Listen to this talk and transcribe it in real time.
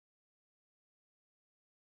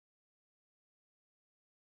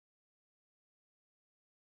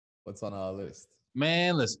What's on our list?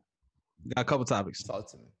 Man, listen, got a couple topics. Talk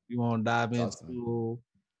to me. You want to dive Talk to me. into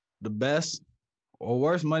the best or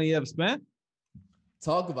worst money you ever spent?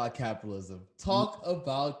 Talk about capitalism. Talk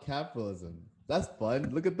about capitalism. That's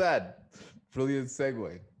fun. Look at that. Brilliant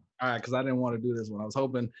segue. All right, because I didn't want to do this one. I was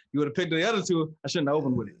hoping you would have picked the other two. I shouldn't have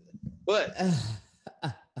opened with it. But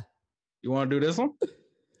you want to do this one?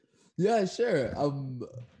 Yeah, sure.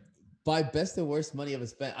 By best and worst money ever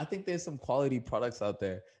spent, I think there's some quality products out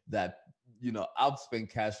there that I'll spend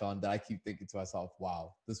cash on that I keep thinking to myself,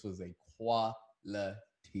 wow, this was a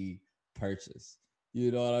quality purchase.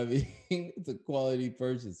 You know what I mean? It's a quality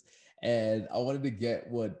purchase. And I wanted to get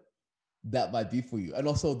what that might be for you. And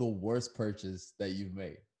also the worst purchase that you've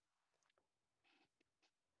made.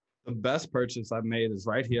 The best purchase I've made is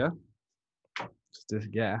right here. Just this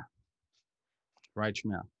guy. Right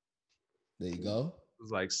now. There you go. It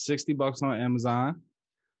was like $60 on Amazon.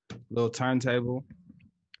 Little turntable.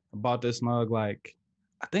 I bought this mug I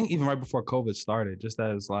think even right before COVID started, just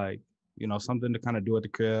as something to kind of do at the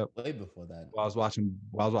crib. Way before that. While I was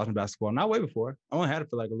watching basketball. Not way before. I only had it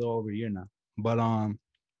for like a little over a year now.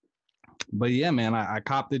 But yeah, man, I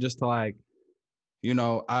copped it just to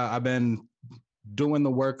I've been doing the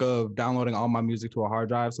work of downloading all my music to a hard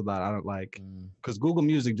drive so that I don't because Google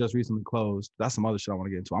Music just recently closed. That's some other shit I want to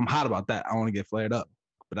get into. I'm hot about that. I want to get flared up,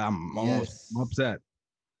 but I'm upset.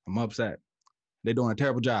 I'm upset. They're doing a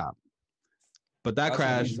terrible job. But that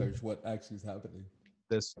crashed. Research what actually is happening.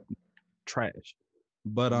 This trash.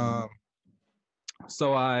 But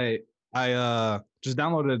so I just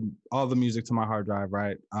downloaded all the music to my hard drive,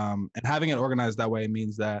 right? And having it organized that way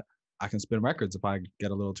means that I can spin records if I get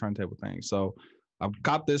a little turntable thing. So I've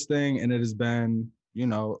copped this thing, and it has been,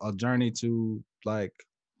 a journey to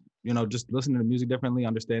just listening to music differently,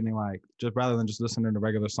 understanding just rather than just listening to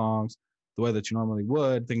regular songs the way that you normally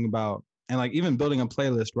would, thinking about and even building a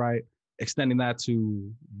playlist, right? Extending that to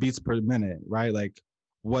beats per minute, right?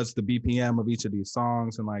 What's the BPM of each of these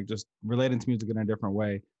songs, and just relating to music in a different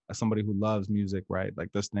way as somebody who loves music, right?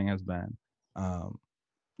 This thing has been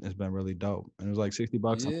it's been really dope. And it was like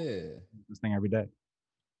 $60. Yeah. This thing every day.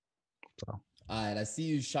 So all right, I see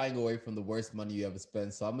you shying away from the worst money you ever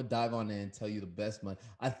spent. So I'm gonna dive on in and tell you the best money.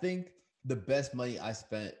 I think the best money I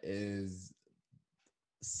spent is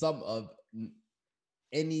some of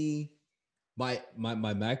my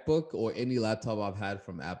MacBook or any laptop I've had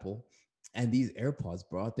from Apple. And these AirPods,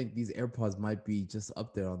 bro, I think these AirPods might be just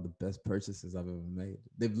up there on the best purchases I've ever made.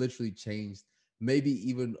 They've literally changed, maybe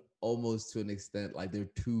even almost to an extent,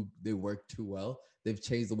 they work too well. They've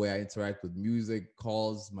changed the way I interact with music,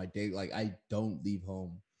 calls, my day. I don't leave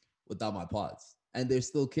home without my pods. And they're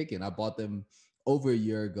still kicking. I bought them over a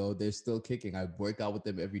year ago. They're still kicking. I work out with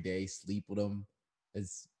them every day, sleep with them.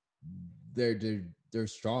 They're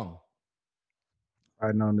strong. If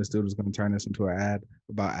I'd known this dude was going to turn this into an ad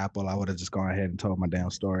about Apple, I would have just gone ahead and told my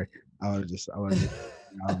damn story. I would have just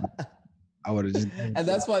And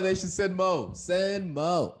that's why they should send Mo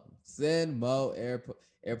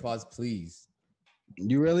AirPods, please.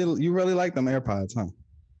 You really like them AirPods, huh?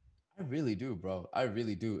 I really do, bro. I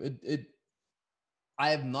really do. I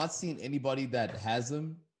have not seen anybody that has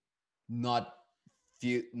them not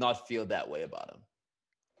feel that way about them.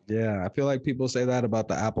 Yeah, I feel like people say that about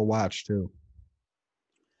the Apple Watch too.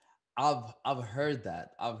 I've heard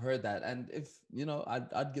that. And if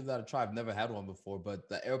I'd give that a try. I've never had one before, but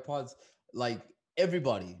the AirPods,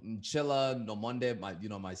 everybody, Chilla, No Monday,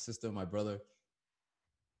 my sister, my brother,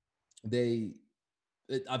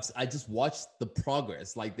 I just watched the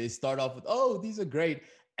progress. They start off with, oh, these are great,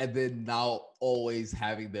 and then now always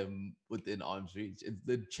having them within arm's reach.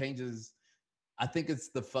 It changes. I think it's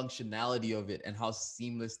the functionality of it and how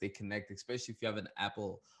seamless they connect, especially if you have an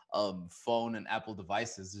Apple phone and Apple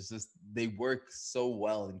devices. It's just they work so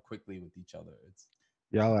well and quickly with each other.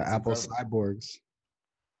 Y'all are Apple cyborgs.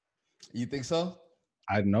 You think so?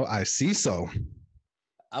 I know. I see so.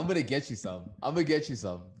 I'm gonna get you some. You're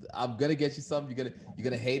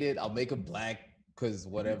gonna hate it. I'll make them black because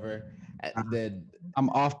whatever. And then I'm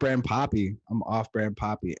off-brand poppy.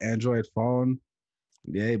 Android phone.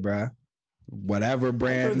 Yay, bruh. Whatever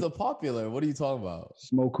brand. Androids are popular. What are you talking about?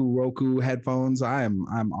 Smoku Roku headphones. I'm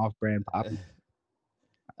off-brand poppy.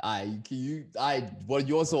 You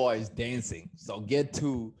also always dancing. So get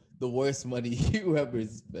to the worst money you ever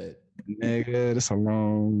spent. Nigga, it's a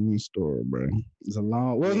long story, bro. It's a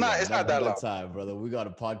long. Well, it's not that long. Time, brother. We got a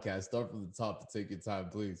podcast. Start from the top to take your time,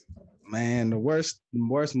 please. Man, the worst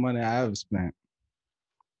money I ever spent.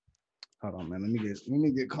 Hold on, man. Let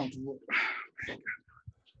me get comfortable.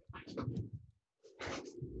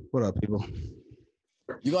 What up, people?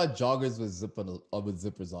 You got joggers with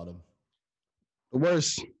zippers on them. The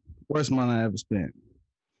worst Worst money I ever spent.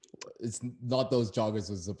 It's not those joggers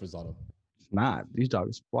with zippers on them. It's not. These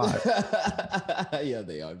joggers fly. Yeah,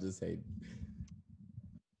 they are. Just hating. I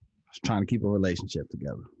was trying to keep a relationship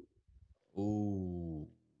together. Ooh.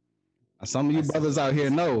 Now, some of you brothers out here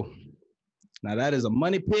know. Now that is a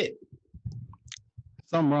money pit.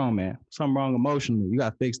 Something wrong, man. Something wrong emotionally. You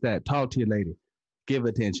gotta fix that. Talk to your lady. Give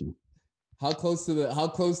attention. How close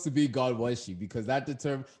to being gone was she? Because that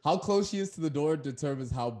determines how close she is to the door determines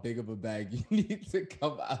how big of a bag you need to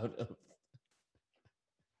come out of.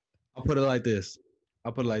 I'll put it like this.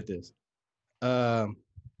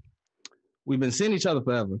 We've been seeing each other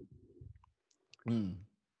forever.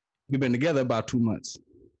 We've been together about 2 months.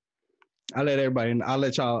 I'll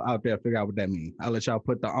let y'all out there figure out what that means. I'll let y'all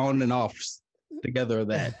put the on and offs together of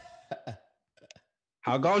that.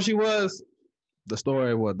 How gone she was, the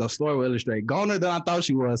story will illustrate. Goner than I thought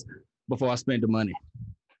she was before I spent the money.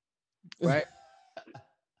 Right?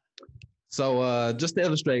 So just to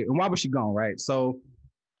illustrate, and why was she gone, right? So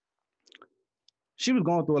she was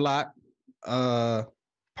going through a lot,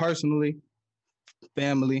 personally,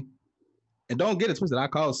 family. And don't get it twisted, I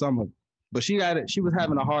called Summer, but she was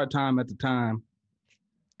having a hard time at the time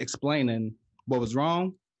explaining what was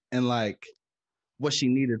wrong and like what she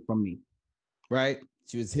needed from me, right?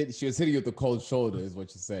 She was hitting you with the cold shoulder, is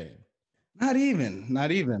what you're saying. Not even.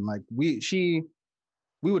 Like we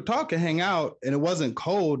would talk and hang out, and it wasn't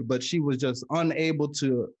cold, but she was just unable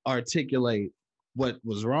to articulate what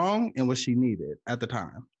was wrong and what she needed at the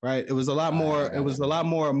time, right? It was a lot more. It was a lot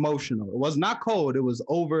more emotional. It was not cold. It was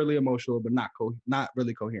overly emotional, but not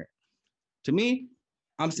really coherent. To me,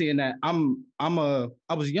 I'm seeing that I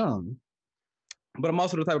was young, but I'm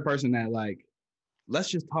also the type of person that like, let's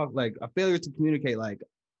just talk. Like a failure to communicate. Like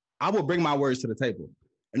I will bring my words to the table,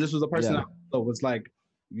 and this was a person that was like,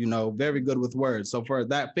 very good with words. So for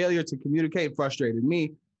that failure to communicate frustrated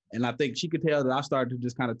me. And I think she could tell that I started to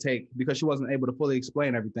just kind of take, because she wasn't able to fully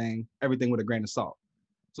explain everything with a grain of salt.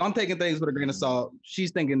 So I'm taking things with a grain of salt.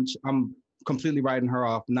 She's thinking I'm completely writing her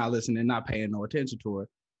off, not listening, not paying no attention to her.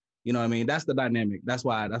 You know what I mean? That's the dynamic. That's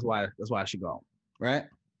why she gone, right?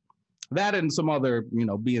 That and some other,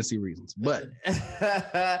 B and C reasons. But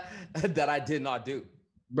that I did not do.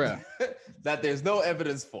 Bruh. That there's no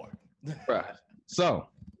evidence for. Bruh. So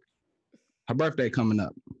her birthday coming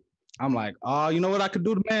up. I'm like, oh, you know what I could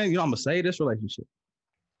do, man? I'm going to save this relationship.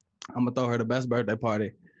 I'm going to throw her the best birthday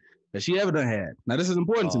party that she ever done had. Now, this is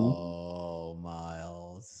important to me. Oh,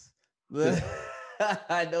 Myles.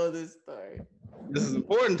 I know this story. This is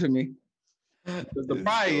important to me.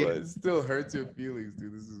 It still hurts your feelings,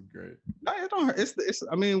 dude. This is great. No, it don't hurt. It's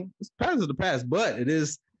past is the past, but it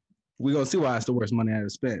is, we're going to see why it's the worst money I ever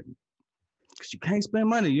spent. Because you can't spend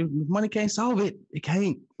money. Your money can't solve it. It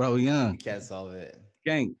can't, bro. Young. You can't solve it.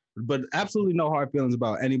 Can't. But absolutely no hard feelings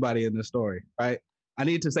about anybody in this story, right? I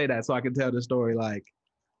need to say that so I can tell the story like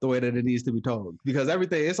the way that it needs to be told, because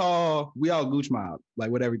everything, we all gooch mob,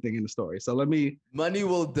 like with everything in the story. So money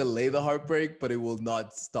will delay the heartbreak, but it will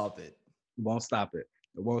not stop it. It won't stop it.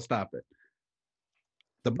 It won't stop it.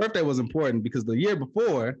 The birthday was important because the year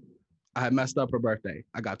before I had messed up her birthday.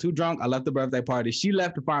 I got too drunk. I left the birthday party. She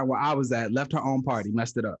left to find where I was at, left her own party,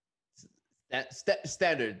 messed it up.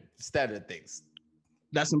 Standard things.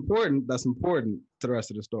 That's important. That's important to the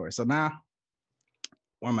rest of the story. So now,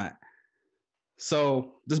 where am I at?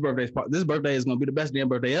 So this birthday is gonna be the best damn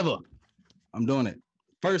birthday ever. I'm doing it.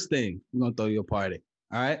 First thing, we're gonna throw you a party.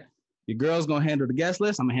 All right. Your girl's gonna handle the guest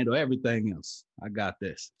list. I'm gonna handle everything else. I got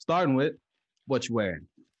this. Starting with what you wearing.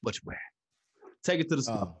 Take it to the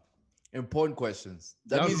store. Important questions.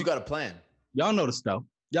 That means you got a plan. Y'all know the store.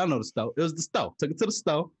 It was the store. Took it to the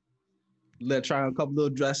store. Let her try on a couple little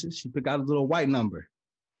dresses. She picked out a little white number.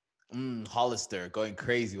 Hollister going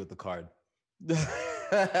crazy with the card. Do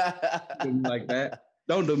me like that.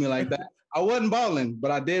 Don't do me like that. I wasn't balling, but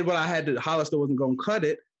I did what I had to. Hollister wasn't going to cut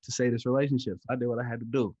it to save this relationship. So I did what I had to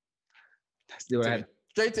do.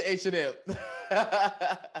 Straight to H&M.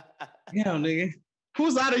 Yeah, nigga.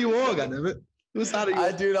 Whose side are you on, goddammit? Whose side are you on?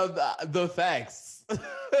 I do know the facts.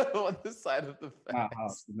 On the side of the facts. My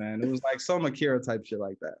house, man. It was like some Akira type shit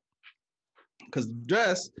like that. Because the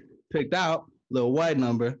dress picked out, little white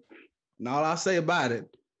number, and all I'll say about it,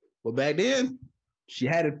 well, back then, she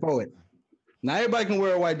had it for it. Now everybody can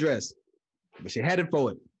wear a white dress, but she had it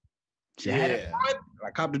for it. She had it for it, and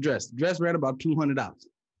I copped the dress. The dress ran about $200.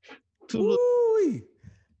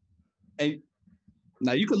 And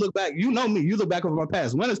now you can look back, you know me, you look back over my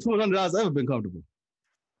past. When has $200 ever been comfortable?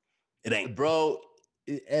 It ain't. Bro,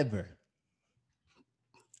 ever.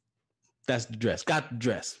 That's the dress. Got the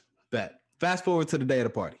dress. Bet. Fast forward to the day of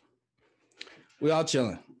the party. We all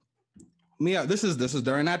chilling. This is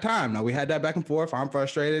during that time. Now we had that back and forth. I'm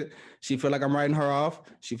frustrated. She feel like I'm writing her off.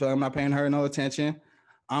 She feel like I'm not paying her no attention.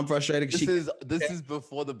 I'm frustrated. This is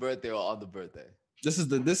before the birthday or on the birthday. This is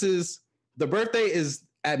the birthday is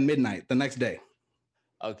at midnight the next day.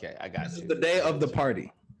 Okay, I got you. This is the day of the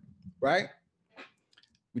party, right?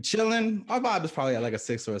 We chilling. Our vibe is probably at like a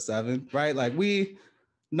 6 or a 7, right? Like we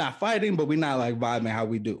not fighting, but we not like vibing how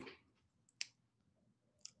we do.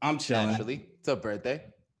 I'm chilling. Naturally, it's a birthday.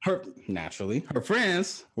 Her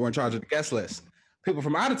friends were in charge of the guest list. People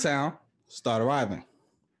from out of town start arriving.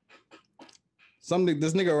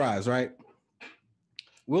 This nigga arrives, right?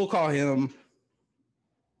 We'll call him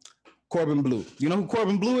Corbin Blue. You know who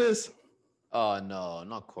Corbin Blue is? Oh no,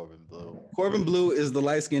 not Corbin Blue. Corbin Blue is the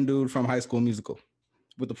light-skinned dude from High School Musical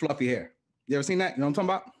with the fluffy hair. You ever seen that? You know what I'm talking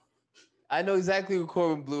about? I know exactly who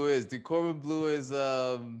Corbin Blue is. Dude, Corbin Blue is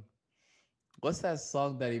what's that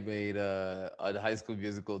song that he made on High School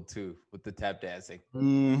Musical 2 with the tap dancing?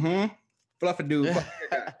 Mm-hmm. Fluffy dude.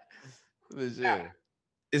 For sure.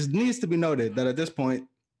 It needs to be noted that at this point,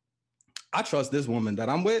 I trust this woman that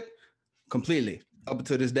I'm with completely up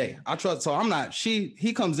until this day. I trust, so I'm not,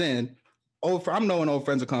 he comes in, I'm knowing old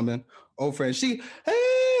friends are coming, old friends, hey,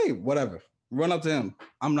 whatever. Run up to him.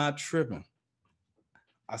 I'm not tripping.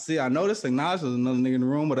 I noticed, acknowledge there's another nigga in the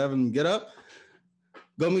room, whatever, and get up.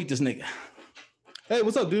 Go meet this nigga. Hey,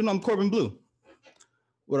 what's up, dude? I'm Corbin Blue.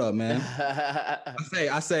 What up, man?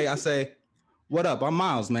 I say, what up? I'm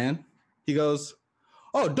Myles, man. He goes,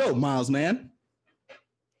 oh, dope, Myles, man.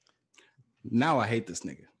 Now I hate this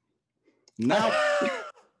nigga. Now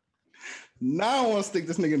I want to stick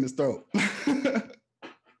this nigga in his throat.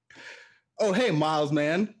 Oh, hey, Myles,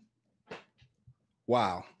 man.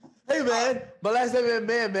 Wow. Hey, man. My last name is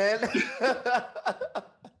man.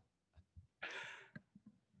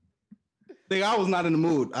 Think I was not in the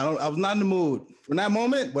mood. I was not in the mood. From that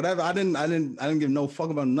moment, whatever, I didn't give no fuck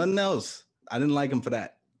about nothing else. I didn't like him for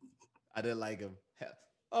that. I didn't like him.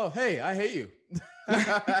 Oh, hey, I hate you.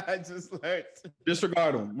 I just learned.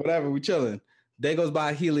 Disregard him. Whatever, we chilling. Day goes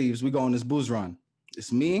by, he leaves. We go on this booze run.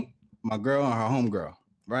 It's me, my girl, and her homegirl,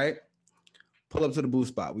 right? Pull up to the booze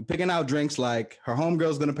spot. We picking out drinks like her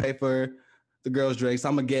homegirl's gonna pay for the girls' drinks.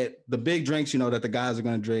 I'm gonna get the big drinks, that the guys are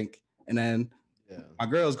gonna drink. And then my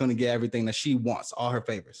girl's gonna get everything that she wants, all her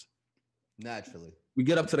favors. Naturally. We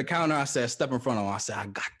get up to the counter. I said, step in front of him. I said, I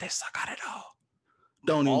got this. I got it all.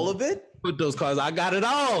 Don't all of it? Put those cards. I got it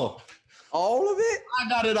all. All of it? I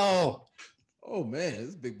got it all. Oh man,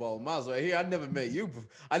 this big ball Myles right here. I never met you.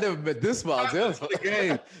 I never met this Myles. The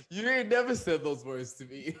game. You ain't never said those words to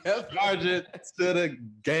me. Charge it to the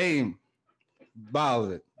game.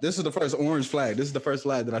 Bottle it. This is the first orange flag. This is the first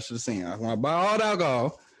flag that I should have seen. I want to buy all the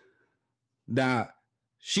alcohol. Now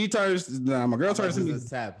my girl turns to me.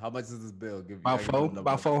 How much is this bill? About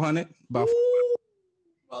 400. About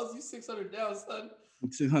Myles, you 600 down, son.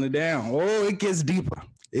 600 down. Oh, it gets deeper.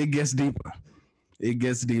 You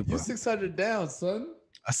 600 down, son.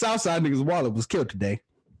 A Southside nigga's wallet was killed today.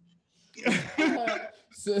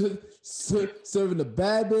 Serving a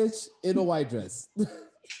bad bitch in a white dress.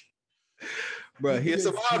 Bro, he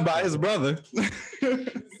survived by his brother.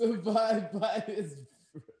 Survived by his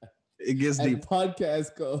brother. It gets deeper.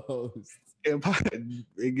 Podcast co-host.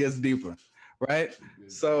 It gets deeper, right?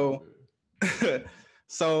 So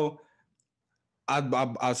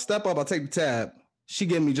I step up, I take the tab. She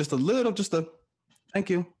gave me just a thank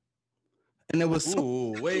you. And it was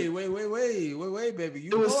so wait, baby.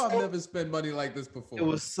 I've never spent money like this before. It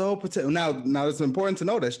was so potential. Now it's important to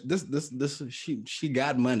know that this she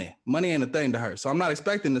got money. Money ain't a thing to her. So I'm not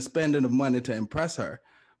expecting to spend enough money to impress her.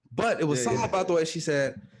 But it was something about the way she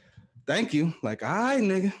said, thank you. Like, all right,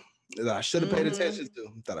 nigga. That I should have paid attention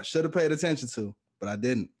to. But I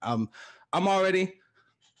didn't. I'm already,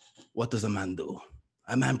 what does a man do?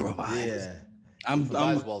 A man provides. Yeah. I'm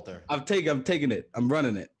Walter. I'm taking it. I'm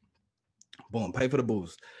running it. Boom, pay for the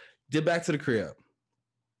booze. Get back to the crib.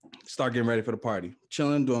 Start getting ready for the party.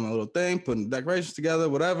 Chilling, doing my little thing, putting decorations together,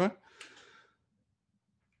 whatever.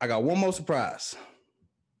 I got one more surprise.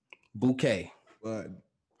 Bouquet. What?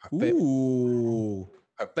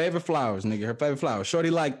 Her favorite flowers, nigga. Her favorite flowers. Shorty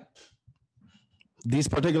like these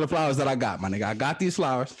particular flowers that I got, my nigga. I got these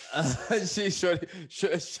flowers.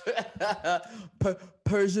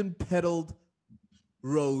 Persian petaled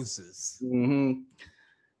roses. Mm-hmm.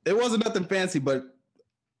 It wasn't nothing fancy, but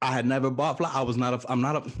I had never bought flowers. I'm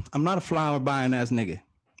not a flower buying ass nigga,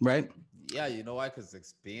 right? Yeah, you know why? Because it's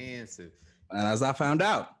expensive. And as I found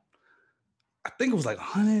out, I think it was like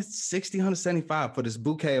 160, 175 for this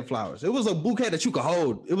bouquet of flowers. It was a bouquet that you could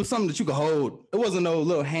hold. It was something that you could hold. It wasn't no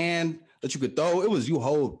little hand that you could throw. It was you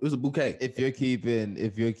hold. It was a bouquet. If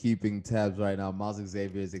you're keeping tabs right now, Myles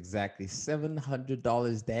Xavier is exactly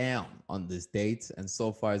 $700 down on this date, and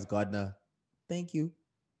so far has gotten a thank you.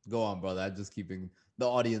 Go on, brother. I'm just keeping the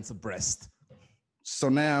audience abreast. So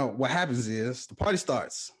now what happens is the party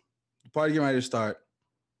starts. The party getting ready to start.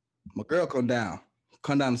 My girl come down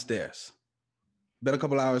the stairs. Been a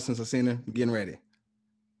couple hours since I seen her getting ready.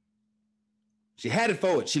 She had it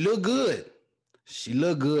forward. She looked good.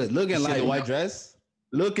 Looking like the white dress.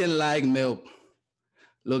 Looking like milk.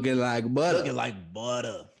 Looking like butter. Looking like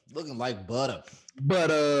butter. Looking like butter.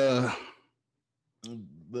 But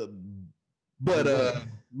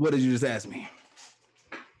what did you just ask me?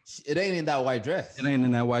 It ain't in that white dress. It ain't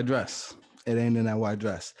in that white dress. It ain't in that white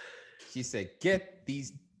dress. She said, "Get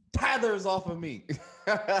these tethers off of me."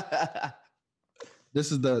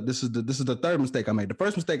 This is the third mistake I made. The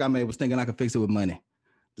first mistake I made was thinking I could fix it with money.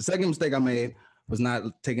 The second mistake I made was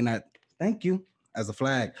not taking that thank you as a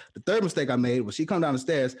flag. The third mistake I made was she come down the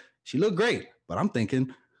stairs. She looked great, but I'm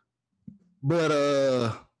thinking, all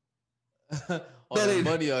the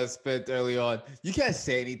money I spent early on. You can't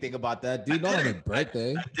say anything about that, dude. Not on her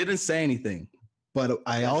birthday. I didn't say anything, but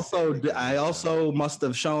I also must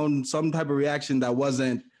have shown some type of reaction that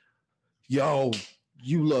wasn't, yo,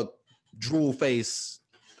 you look drool face.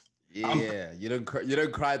 Yeah, you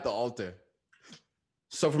didn't cry at the altar.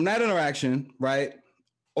 So from that interaction, right,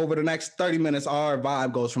 over the next 30 minutes, our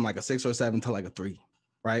vibe goes from like a 6 or 7 to like a 3,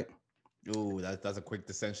 right? Ooh, that's a quick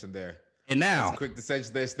dissension there. And now, that's a quick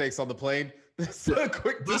dissension there. Snakes on the plane. That's a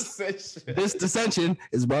quick dissension. This dissension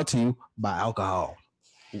is brought to you by alcohol.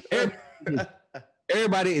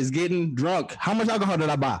 Everybody is getting drunk. How much alcohol did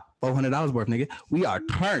I buy? $400 worth, nigga. We are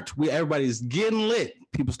turned. Everybody's getting lit.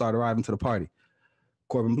 People start arriving to the party.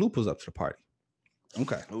 Corbin Blue pulls up to the party.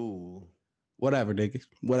 Okay. Ooh. Whatever, nigga.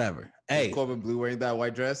 Whatever. Hey. Is Corbin Blue wearing that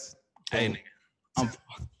white dress? Hey, nigga.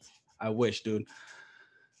 I wish, dude.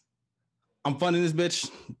 I'm funding this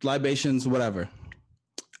bitch, libations, whatever.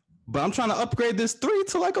 But I'm trying to upgrade this 3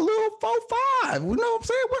 to like a little 4, 5. You know what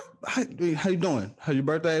I'm saying? How you doing? How's your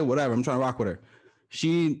birthday? Whatever. I'm trying to rock with her.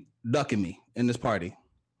 She ducking me in this party,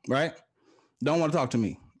 right? Don't want to talk to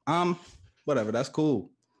me. Whatever. That's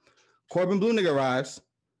cool. Corbin Blue nigga arrives,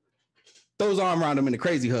 throws arm around him in a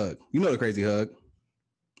crazy hug. You know the crazy hug.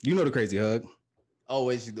 Oh,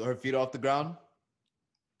 wait, her feet off the ground?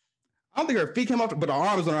 I don't think her feet came off, but her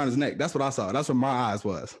arms around his neck. That's what I saw. That's what my eyes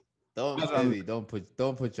was. Don't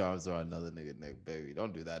put your arms around another nigga neck, baby.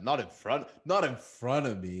 Don't do that. Not in front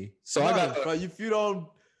of me. So I got if you don't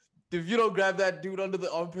grab that dude under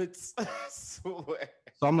the armpits, I swear.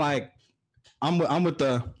 So I'm like, I'm with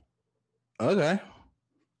the okay.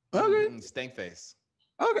 Stank face.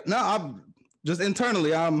 Okay. No, I'm just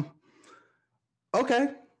internally. Okay.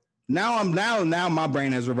 Now my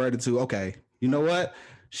brain has reverted to okay. You know what?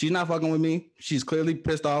 She's not fucking with me. She's clearly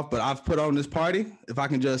pissed off, but I've put on this party. If I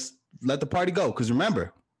can just let the party go. Because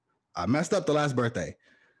remember, I messed up the last birthday.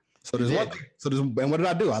 So there's one thing. And what did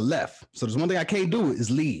I do? I left. So there's one thing I can't do is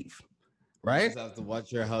leave. Right? You just have to watch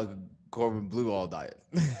her hug Corbin Blue all night.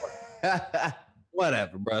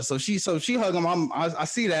 Whatever, bro. So she hug him. I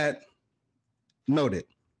see that. Noted.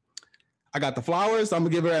 I got the flowers. I'm gonna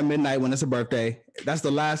give her at midnight when it's her birthday. That's the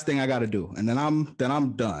last thing I gotta do. And then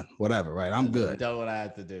I'm done. Whatever, right? I'm good. Done what I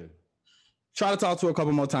had to do. Try to talk to her a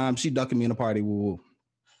couple more times. She ducking me in the party. Woo.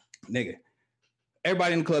 Nigga.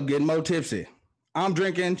 Everybody in the club getting more tipsy. I'm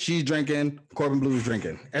drinking, she's drinking, Corbin Blue's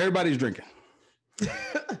drinking. Everybody's drinking.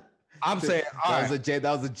 I'm saying, that was a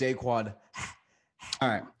Jaquan. All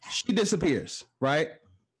right. She disappears, right?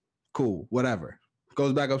 Cool, whatever.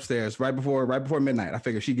 Goes back upstairs right before midnight. I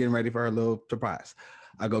figure she's getting ready for her little surprise.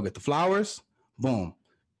 I go get the flowers. Boom.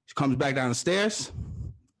 She comes back down the stairs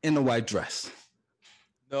in the white dress.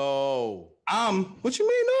 No. What you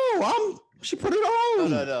mean no? She put it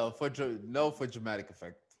on. No. For dramatic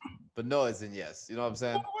effect. But no as in yes. You know what I'm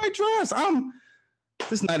saying? White dress.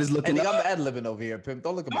 This night is looking. I'm ad-libbing over here, pimp.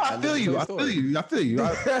 Don't look at me. I feel you. I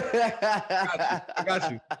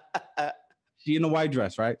got you. She in the white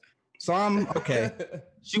dress, right? So I'm okay.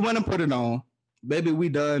 She went and put it on. Baby, we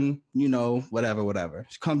done, whatever.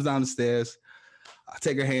 She comes down the stairs. I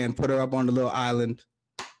take her hand, put her up on the little island.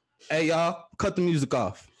 Hey, y'all, cut the music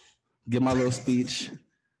off. Give my little speech.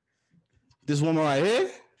 This woman right here,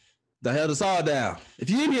 that held us all down. If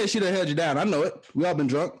you in here, she'd have held you down. I know it. We all been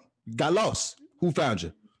drunk. Got lost. Who found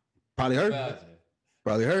you? Probably her.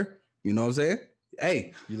 Probably her. You know what I'm saying?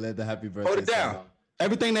 Hey. You led the happy birthday. Hold it down.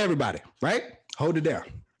 Everything to everybody, right? Hold it down.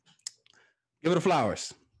 Give her the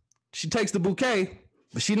flowers. She takes the bouquet,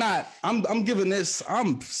 but she not. I'm giving this.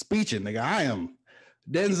 I'm speeching, nigga. I am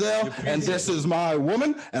Denzel, and this is my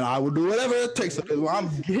woman, and I will do whatever it takes. I'm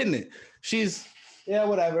hitting it. She's, yeah,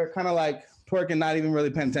 whatever, kind of like twerking, not even really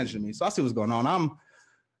paying attention to me. So I see what's going on.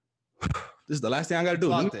 This is the last thing I got to do.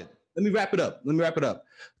 Let me wrap it up.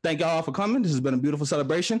 Thank y'all for coming. This has been a beautiful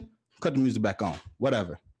celebration. Cut the music back on.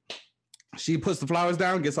 Whatever. She puts the flowers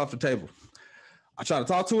down, gets off the table. I try to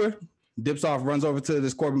talk to her, dips off, runs over to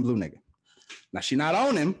this Corbin Blue nigga. Now, she not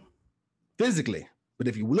on him physically, but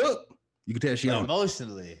if you look, you can tell she on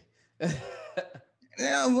emotionally.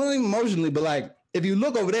 Yeah, well, emotionally, but like, if you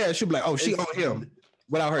look over there, she'll be like, oh, she on him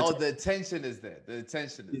without her. Oh, the attention is there. The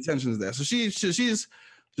attention is there. So she's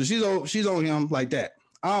on him like that.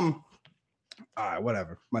 All right,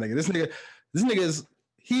 whatever. My nigga, this nigga is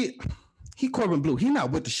he Corbin Blue. He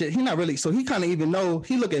not with the shit. He not really. So he kind of even know.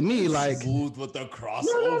 He look at me like smooth with the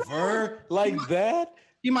crossover like that.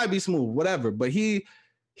 He might be smooth, whatever, but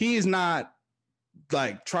he's not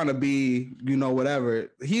like trying to be,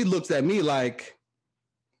 whatever. He looks at me like,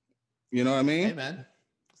 you know what I mean? Hey man,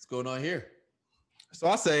 what's going on here? So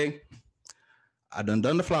I say, I done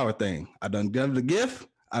the flower thing. I done give it a gift.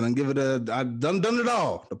 I done done it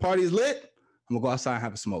all. The party's lit. I'm gonna go outside and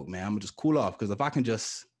have a smoke, man. I'm gonna just cool off, because if I can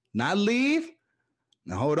just not leave,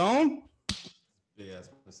 now hold on. Yeah,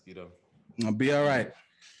 mosquito. I'll be all right.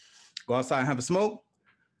 Go outside and have a smoke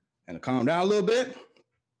and calm down a little bit.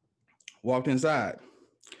 Walked inside.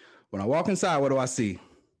 When I walk inside, what do I see?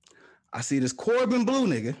 I see this Corbin Blue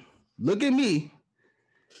nigga look at me,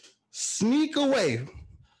 sneak away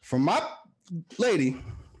from my lady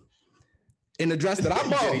in the dress that I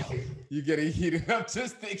bought. You getting heated up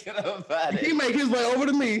just thinking about it. He make his way over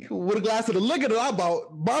to me with a glass of the liquor that I bought,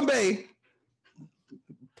 Bombay.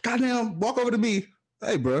 Goddamn, walk over to me.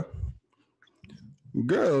 Hey, bro.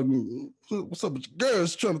 Girl, what's up with your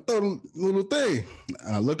girls trying to throw the little thing?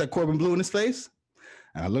 And I looked at Corbin Blue in his face,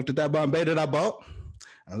 and I looked at that Bombay that I bought,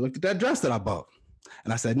 and I looked at that dress that I bought.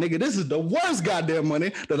 And I said, nigga, this is the worst goddamn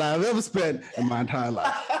money that I've ever spent in my entire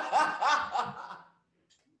life.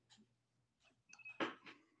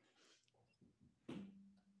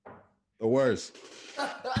 The worst.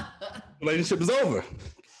 Relationship is over.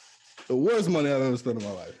 The worst money I've ever spent in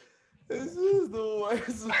my life. This is the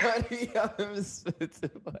worst money I've ever spent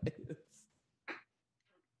in my life.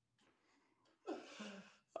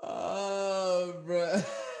 Oh, bro.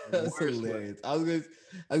 That's hilarious. I was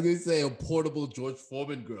gonna say a portable George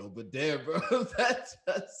Foreman girl, but damn, bro, that's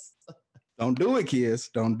just don't do it,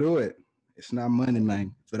 kids. Don't do it. It's not money,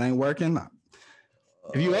 man. If it ain't working,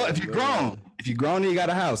 if you're grown and you got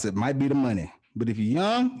a house, it might be the money. But if you're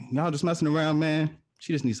young, y'all just messing around, man.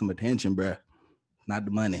 She just needs some attention, bro. Not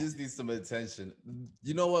the money. She just needs some attention.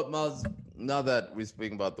 You know what, Myles? Now that we're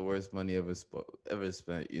speaking about the worst money ever spent,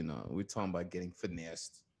 we're talking about getting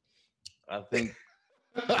finessed. I think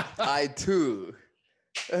I too.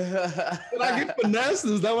 Did I get finessed?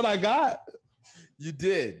 Is that what I got? You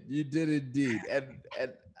did indeed.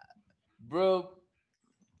 And bro,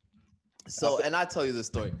 and I tell you the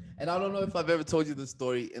story. And I don't know if I've ever told you the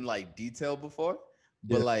story in like detail before,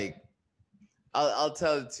 but like I'll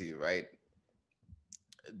tell it to you, right?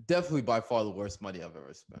 Definitely by far the worst money I've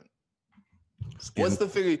ever spent. What's the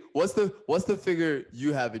figure? What's the figure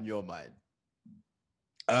you have in your mind?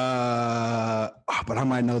 But I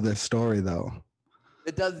might know this story though.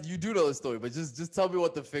 It does. You do know the story, but just tell me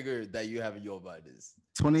what the figure that you have in your mind is.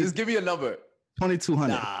 20. Just give me a number.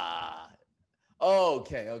 2,200. Nah. Oh,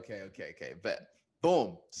 okay. Bet.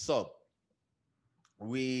 Boom. So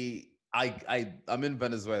I'm in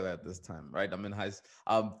Venezuela at this time, right? I'm in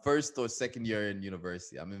first or second year in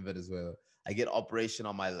university. I'm in Venezuela. I get operation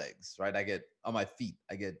on my legs, right? I get on my feet.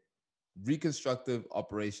 I get reconstructive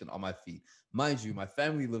operation on my feet. Mind you, my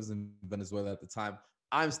family lives in Venezuela at the time.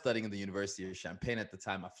 I'm studying in the University of Champaign at the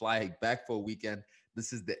time. I fly back for a weekend.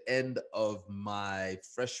 This is the end of my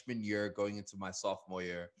freshman year, going into my sophomore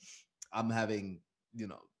year. I'm having,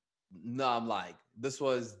 I'm like, this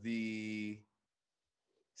was the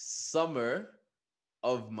summer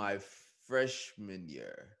of my freshman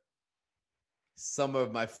year,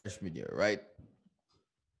 right?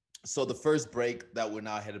 So the first break that we're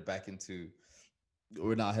now headed back into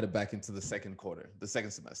the second quarter, the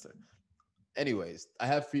second semester. Anyways, I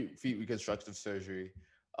have feet reconstructive surgery,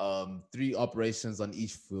 3 operations on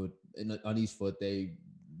each foot.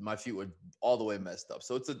 My feet were all the way messed up.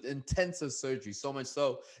 So it's an intensive surgery, so much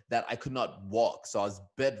so that I could not walk. So I was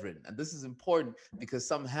bedridden. And this is important because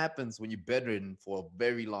something happens when you're bedridden for a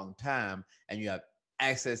very long time and you have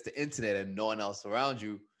access to internet and no one else around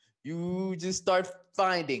you. You just start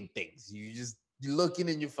finding things. You're looking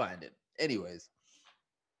and you find it. Anyways,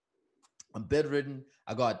 I'm bedridden.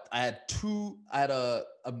 I had a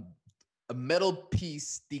a metal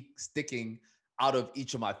piece sticking out of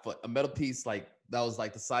each of my foot. A metal piece like that was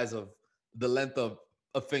like the size of the length of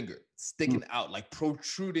a finger, sticking out, like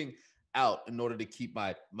protruding out in order to keep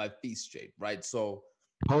my feet straight, right? So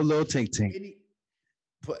Polo tink tink.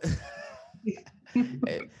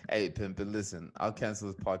 Hey, Pimpin, listen, I'll cancel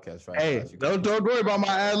this podcast right Hey, now. don't worry about my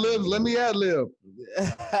ad libs. Let me ad lib.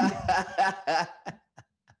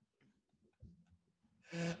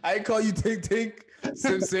 I ain't call you Tink Tink,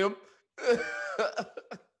 Sim Sim.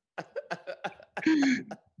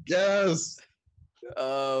 Yes.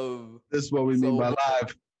 This is what we mean by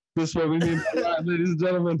live. This is what we mean by live, ladies and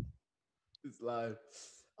gentlemen. It's live.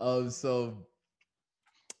 So,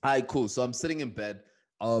 all right, cool. So I'm sitting in bed.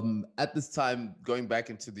 At this time, going back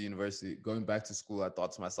into the university, going back to school, I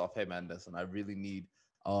thought to myself, hey man, listen, I really need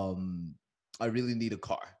a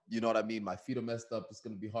car. You know what I mean? My feet are messed up. It's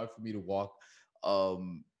gonna be hard for me to walk.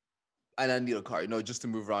 And I need a car, you know, just to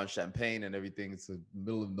move around Champaign and everything. It's a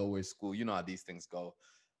middle of nowhere school. You know how these things go.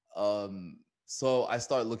 So I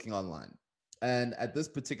started looking online. And at this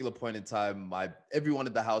particular point in time, everyone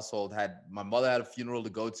in the household my mother had a funeral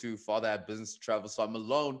to go to, father had business to travel. So I'm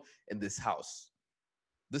alone in this house.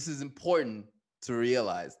 This is important to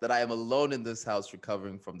realize that I am alone in this house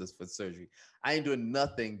recovering from this foot surgery. I ain't doing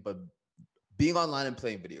nothing but being online and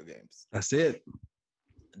playing video games. That's it.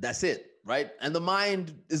 That's it, right? And the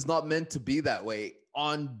mind is not meant to be that way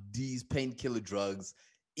on these painkiller drugs,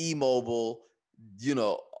 immobile, you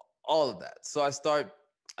know, all of that. So I start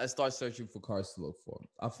searching for cars to look for.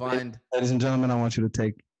 I find, ladies and gentlemen, I want you to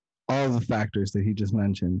take all the factors that he just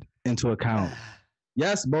mentioned into account.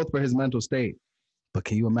 Yes, both for his mental state, but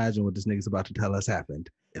can you imagine what this nigga's about to tell us happened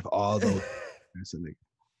if all those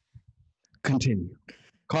continue?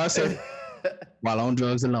 Car search while on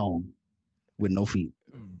drugs alone with no feet.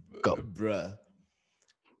 Go, bruh.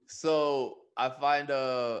 So I find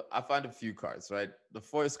a few cars, right? The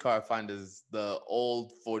first car I find is the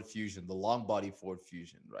old Ford Fusion, the long body Ford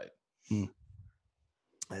Fusion, right?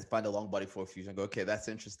 I find a long body Ford Fusion. I go, okay, that's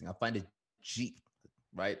interesting. I find a Jeep,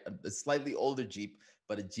 right? A slightly older Jeep,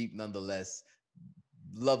 but a Jeep nonetheless.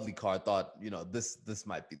 Lovely car. I thought, you know, this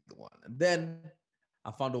might be the one. And then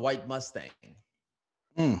I found a white Mustang.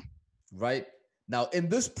 Right? Now, in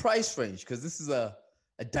this price range, because this is a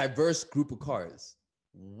diverse group of cars,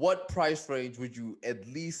 what price range would you at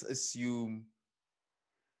least assume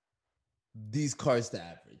these cars to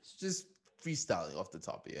average? Just freestyling off the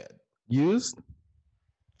top of your head. Used.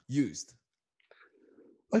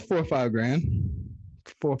 Like $4 or $5 grand.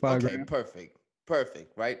 $4 or $5 grand. Okay,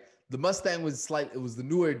 perfect, right? The Mustang was it was the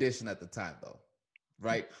newer edition at the time though,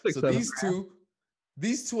 right? So these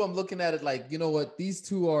two I'm looking at it like, you know what? These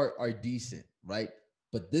two are decent, right?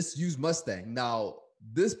 But this used Mustang, now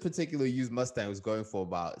this particular used Mustang was going for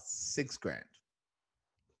about $6 grand.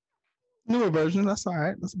 Newer version, that's all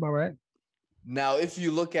right. That's about right. Now, if you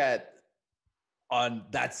look up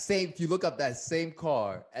that same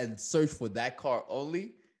car and search for that car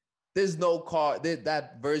only, there's no car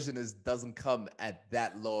that version doesn't come at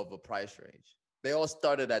that low of a price range. They all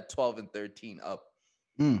started at 12 and 13 up.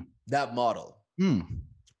 That model.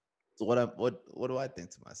 So what do I think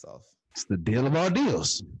to myself? It's the deal of all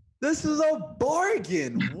deals. This is a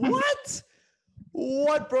bargain.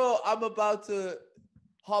 What, bro? I'm about to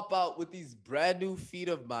hop out with these brand new feet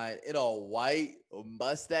of mine in a white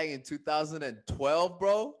Mustang in 2012,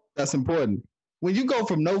 bro. That's important. When you go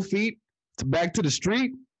from no feet to back to the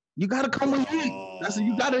street, you gotta come with heat.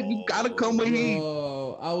 You gotta come with heat.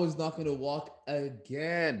 I was not gonna walk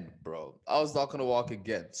again, bro.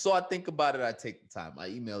 So I think about it. I take the time. I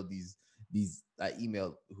email I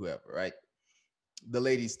email whoever, right? The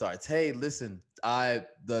lady starts, hey, listen,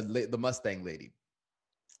 the Mustang lady.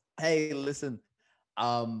 Hey, listen,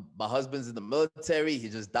 my husband's in the military. He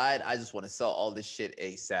just died. I just want to sell all this shit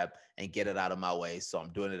ASAP and get it out of my way. So I'm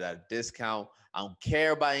doing it at a discount. I don't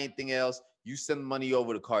care about anything else. You send money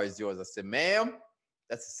over, the car is yours. I said, ma'am,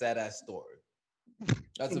 that's a sad ass story.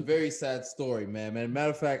 That's a very sad story, man. Matter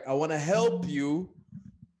of fact, I want to help you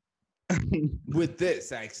with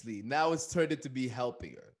this, actually. Now it's turned into be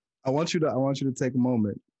helping her. I want you to take a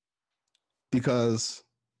moment, because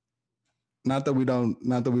not that we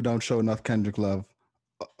don't show enough Kendrick love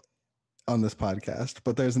on this podcast,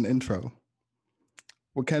 but there's an intro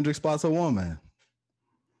where Kendrick spots a woman.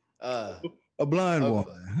 A blind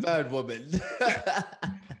woman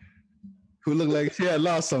who looked like she had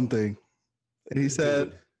lost something. And he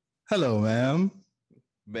said, hello, ma'am.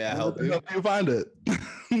 May I help you? Help you find it.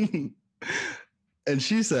 And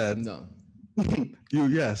she said, no.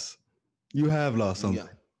 Yes, you have lost something.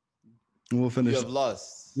 Yeah. We'll finish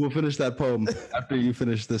that poem after you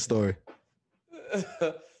finish this story.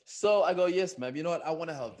 So I go, yes, ma'am. You know what? I want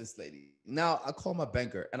to help this lady. Now I call my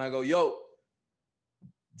banker and I go, yo,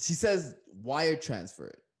 she says wire transfer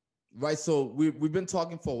it. Right. So we've been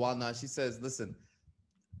talking for a while now. She says, listen,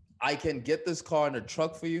 I can get this car in a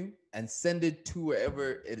truck for you and send it to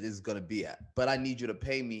wherever it is going to be at. But I need you to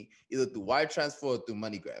pay me either through wire transfer or through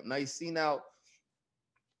MoneyGram. Now, you see, now,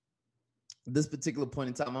 this particular point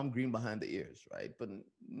in time, I'm green behind the ears, right? But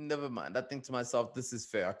never mind. I think to myself, this is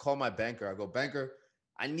fair. I call my banker. I go, banker,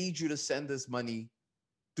 I need you to send this money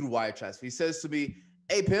through wire transfer. He says to me,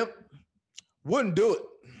 hey, pimp, wouldn't do it.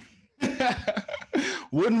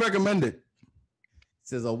 Wouldn't recommend it.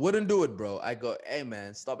 Says, I wouldn't do it, bro. I go, hey,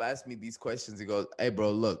 man, stop asking me these questions. He goes, hey,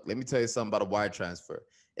 bro, look, let me tell you something about a wire transfer.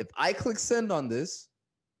 If I click send on this,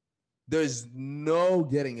 there's no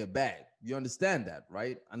getting it back. You understand that,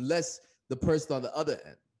 right? Unless the person on the other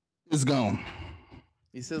end is gone.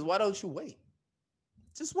 He says, why don't you wait?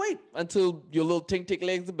 Just wait until your little tink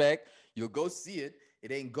legs are back. You'll go see it.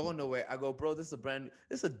 It ain't going nowhere. I go, bro, this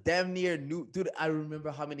is a damn near new, dude. I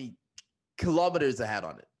remember how many kilometers I had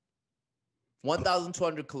on it.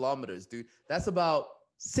 1,200 kilometers, dude. That's about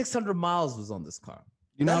 600 miles was on this car.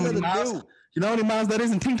 You know how many miles? You know how many miles that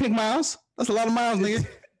is in tink miles? That's a lot of miles, nigga.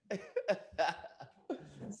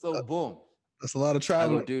 So boom. That's a lot of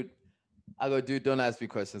travel. I go, dude, don't ask me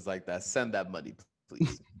questions like that. Send that money,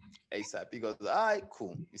 please. ASAP. He goes, all right,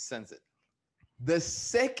 cool. He sends it. The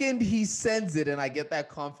second he sends it and I get that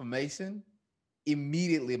confirmation,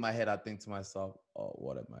 immediately in my head, I think to myself, oh,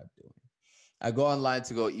 what am I doing? I go online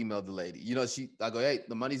to go email the lady. You know, I go, hey,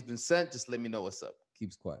 the money's been sent. Just let me know what's up.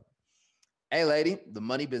 Keeps quiet. Hey, lady, the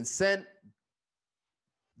money been sent.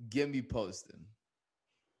 Give me posting.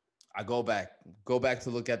 I go back to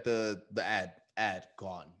look at the ad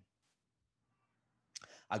gone.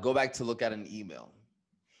 I go back to look at an email.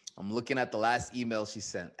 I'm looking at the last email she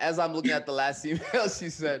sent. As I'm looking at the last email she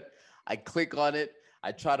sent, I click on it.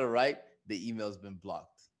 I try to write. The email's been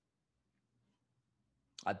blocked.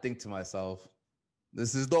 I think to myself,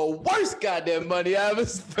 this is the worst goddamn money I ever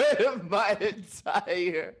spent in my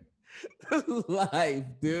entire life,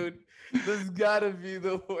 dude. This gotta be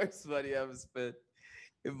the worst money I ever spent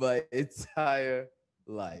in my entire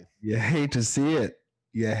life. You hate to see it.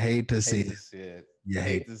 You hate to see it. You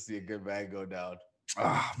hate to see a good man go down.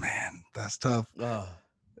 Oh, man, that's tough. Oh.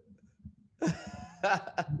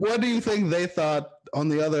 What do you think they thought on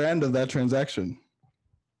the other end of that transaction?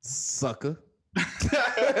 Sucker.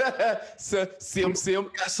 Sim.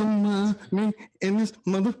 Got some money in this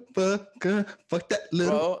motherfucker. Fuck that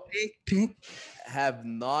little tink. Have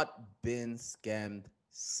not been scammed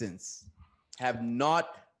since. Have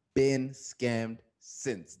not been scammed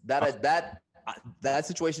since. That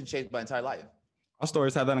situation changed my entire life. Our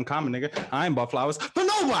stories have that in common, nigga. I ain't bought flowers for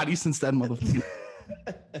nobody since that motherfucker.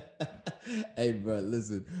 Hey, bro,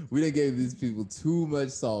 listen. We done gave these people too much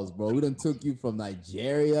sauce, bro. We done took you from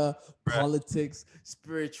Nigeria, politics,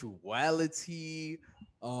 spirituality,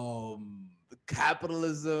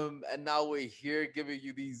 capitalism, and now we're here giving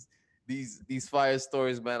you these fire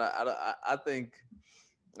stories, man. I think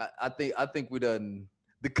we done,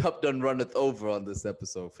 the cup done runneth over on this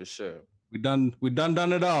episode for sure. We done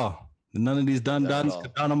it all. None of these done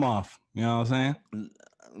could done them off. You know what I'm saying?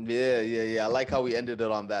 Yeah. I like how we ended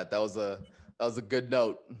it on that. That was a good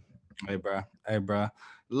note. Hey, bro.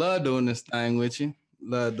 Love doing this thing with you.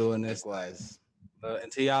 Love doing this. Likewise.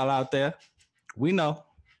 And to y'all out there, we know.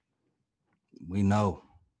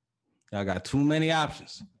 Y'all got too many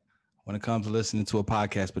options when it comes to listening to a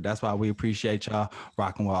podcast, but that's why we appreciate y'all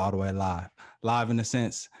rocking with All the Way Live. Live in the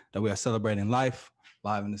sense that we are celebrating life.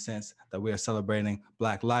 Live in the sense that we are celebrating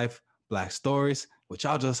Black life, Black stories. What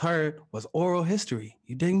y'all just heard was oral history.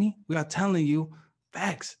 You dig me? We are telling you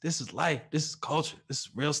facts. This is life. This is culture. This is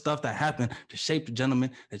real stuff that happened to shape the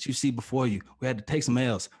gentleman that you see before you. We had to take some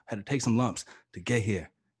L's, had to take some lumps to get here.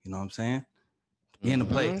 You know what I'm saying? To be in a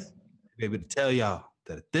place to be able to tell y'all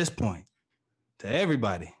that at this point, to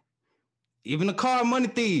everybody, even the car money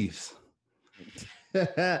thieves,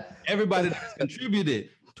 everybody that has contributed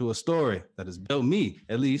to a story that has built me,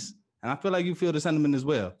 at least, and I feel like you feel the sentiment as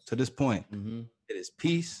well, to this point. It is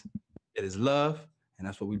peace, it is love, and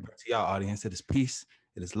that's what we bring to y'all audience. It is peace,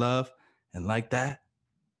 it is love, and like that,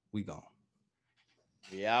 we gone.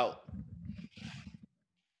 We out.